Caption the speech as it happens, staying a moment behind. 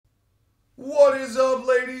What is up,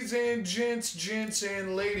 ladies and gents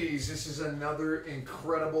and ladies? This is another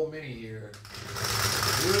incredible mini here.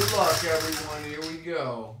 Good luck, everyone. Here we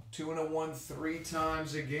go. 2 and a 1 3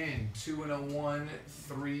 times again. 2 and a 1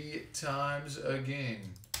 3 times again.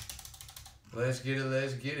 Let's get it.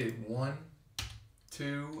 Let's get it. 1,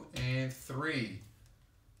 2, and 3.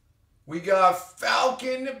 We got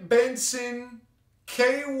Falcon, Benson,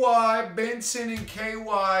 KY, Benson and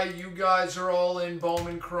KY, you guys are all in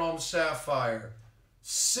Bowman Chrome Sapphire.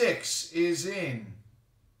 6 is in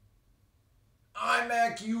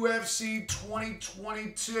iMac UFC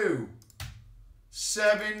 2022.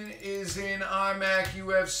 7 is in iMac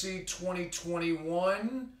UFC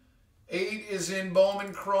 2021. 8 is in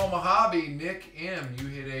Bowman Chrome Hobby. Nick M, you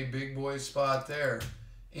hit a big boy spot there.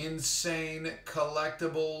 Insane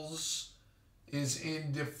Collectibles is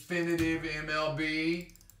in Definitive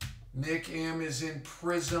MLB. Nick M is in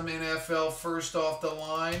Prism NFL first off the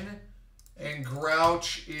line. And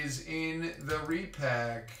Grouch is in the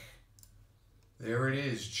repack. There it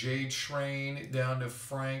is. J Train down to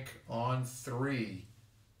Frank on 3.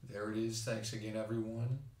 There it is. Thanks again,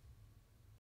 everyone.